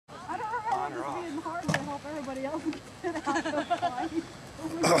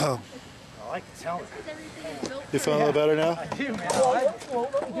I like this helmet. You feeling a little better now? I do, man.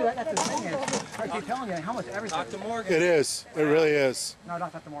 Dude, that's the thing is, I keep telling you, helmet's everything. Dr. Morgan. It is. It really is. No,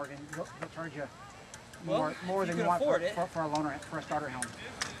 not Dr. Morgan. He'll charge you more than you you want afford for a loaner, for a starter helmet.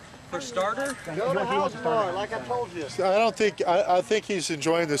 For starter? Go to House Bar, like I told you. I think he's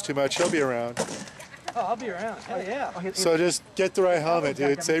enjoying this too much. He'll be around. Oh, I'll be around. Hell yeah. So just get the right helmet,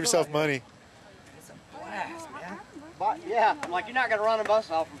 dude. Save yourself money. It's a blast, man. But, yeah, like you're not gonna run a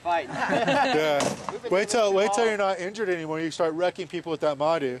bus off from fighting. Yeah. Wait till you're not injured anymore. You start wrecking people with that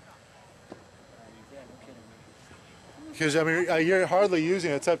Madu. Because I mean, you're hardly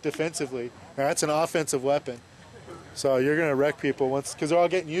using it except defensively. Now, that's an offensive weapon. So you're gonna wreck people once, because they're all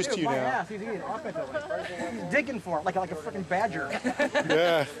getting used to you now. He's digging for it like a freaking badger.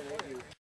 Yeah.